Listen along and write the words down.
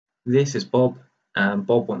This is Bob, and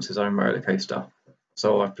Bob wants his own roller coaster.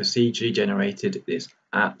 So I've procedurally generated this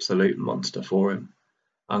absolute monster for him.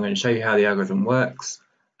 I'm going to show you how the algorithm works,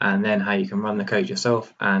 and then how you can run the code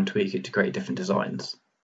yourself and tweak it to create different designs.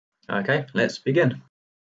 Okay, let's begin.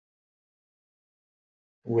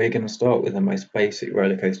 We're going to start with the most basic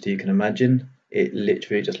roller coaster you can imagine. It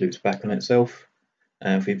literally just loops back on itself.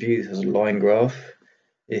 And if we view this as a line graph,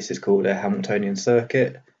 this is called a Hamiltonian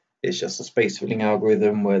circuit. It's just a space filling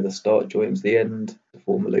algorithm where the start joins the end to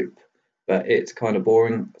form a loop. But it's kind of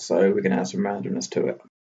boring, so we're going to add some randomness to it.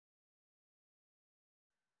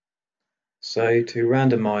 So to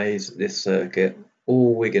randomize this circuit,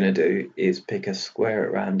 all we're going to do is pick a square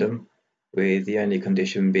at random, with the only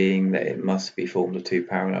condition being that it must be formed of two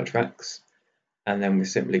parallel tracks, and then we're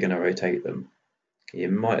simply going to rotate them. You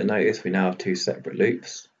might notice we now have two separate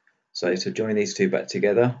loops. So to join these two back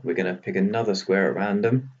together, we're going to pick another square at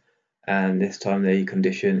random, and this time the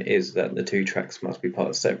condition is that the two tracks must be part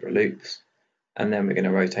of separate loops, and then we're going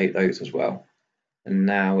to rotate those as well. And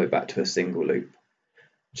now we're back to a single loop.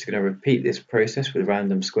 I'm just going to repeat this process with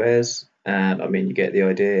random squares, and I mean, you get the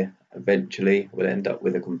idea. Eventually we'll end up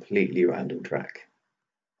with a completely random track.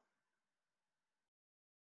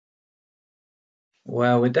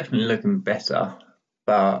 Well, we're definitely looking better,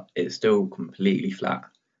 but it's still completely flat.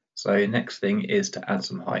 So next thing is to add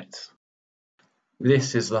some height.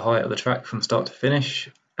 This is the height of the track from start to finish,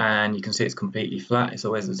 and you can see it's completely flat, it's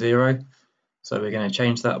always a 0. So we're going to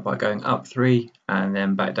change that by going up 3 and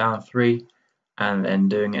then back down 3 and then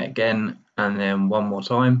doing it again and then one more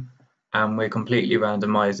time, and we're completely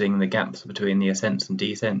randomizing the gaps between the ascents and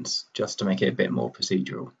descents just to make it a bit more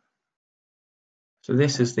procedural. So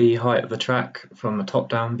this is the height of the track from a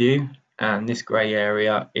top-down view, and this grey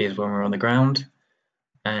area is when we're on the ground.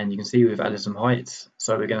 And you can see we've added some heights,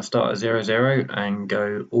 so we're going to start at 0, 0 and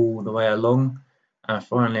go all the way along, and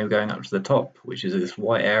finally we're going up to the top, which is this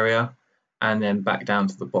white area, and then back down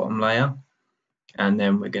to the bottom layer, and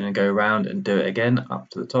then we're going to go around and do it again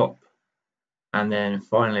up to the top, and then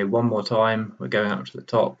finally one more time we're going up to the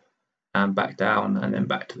top and back down and then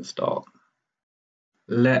back to the start.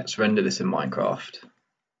 Let's render this in Minecraft.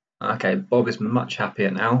 Okay, Bob is much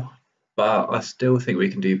happier now, but I still think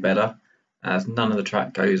we can do better, as none of the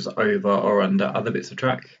track goes over or under other bits of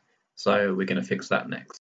track, so we're going to fix that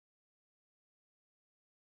next.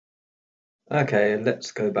 Okay,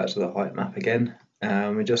 let's go back to the height map again,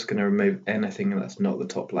 and we're just going to remove anything that's not the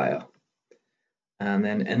top layer. And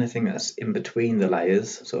then anything that's in between the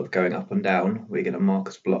layers, sort of going up and down, we're going to mark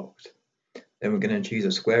as blocked. Then we're going to choose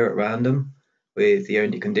a square at random, with the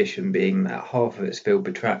only condition being that half of it's filled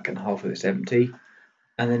with track and half of it's empty,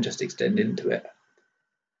 and then just extend into it.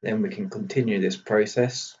 Then we can continue this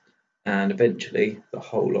process, and eventually the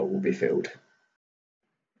whole lot will be filled.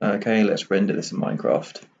 Okay, let's render this in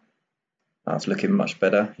Minecraft. That's looking much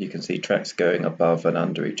better. You can see tracks going above and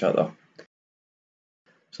under each other.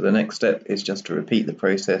 So the next step is just to repeat the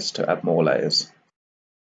process to add more layers.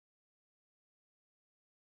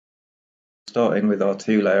 Starting with our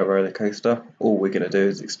 2-layer roller coaster, all we're going to do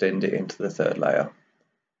is extend it into the 3rd layer.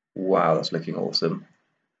 Wow, that's looking awesome.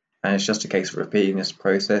 And it's just a case of repeating this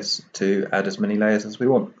process to add as many layers as we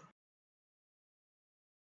want.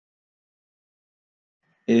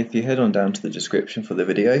 If you head on down to the description for the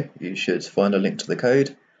video, you should find a link to the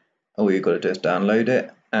code. All you've got to do is download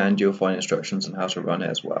it, and you'll find instructions on how to run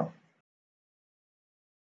it as well.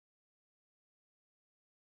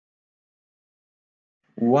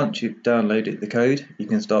 Once you've downloaded the code, you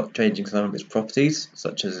can start changing some of its properties,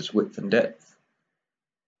 such as its width and depth,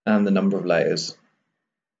 and the number of layers.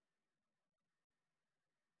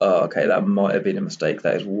 Oh, okay, that might have been a mistake.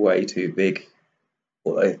 That is way too big,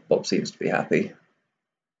 although Bob seems to be happy.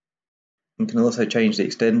 You can also change the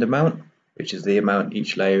extend amount, which is the amount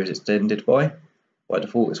each layer is extended by. By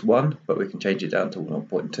default it's 1, but we can change it down to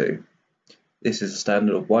 0.2. This is a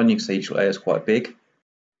standard of 1, you can see each layer is quite big,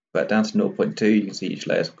 but down to 0.2 you can see each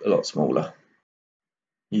layer is a lot smaller.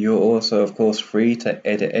 You're also of course free to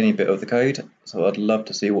edit any bit of the code, so I'd love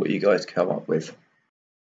to see what you guys come up with.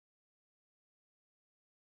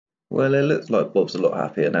 Well, it looks like Bob's a lot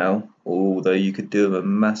happier now, although you could do him a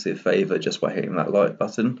massive favour just by hitting that like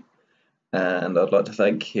button. And I'd like to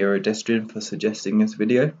thank Herodestrian for suggesting this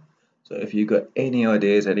video. So if you've got any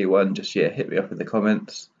ideas, anyone, just hit me up in the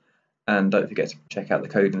comments, and don't forget to check out the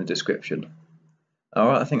code in the description.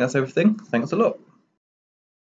 Alright, I think that's everything. Thanks a lot.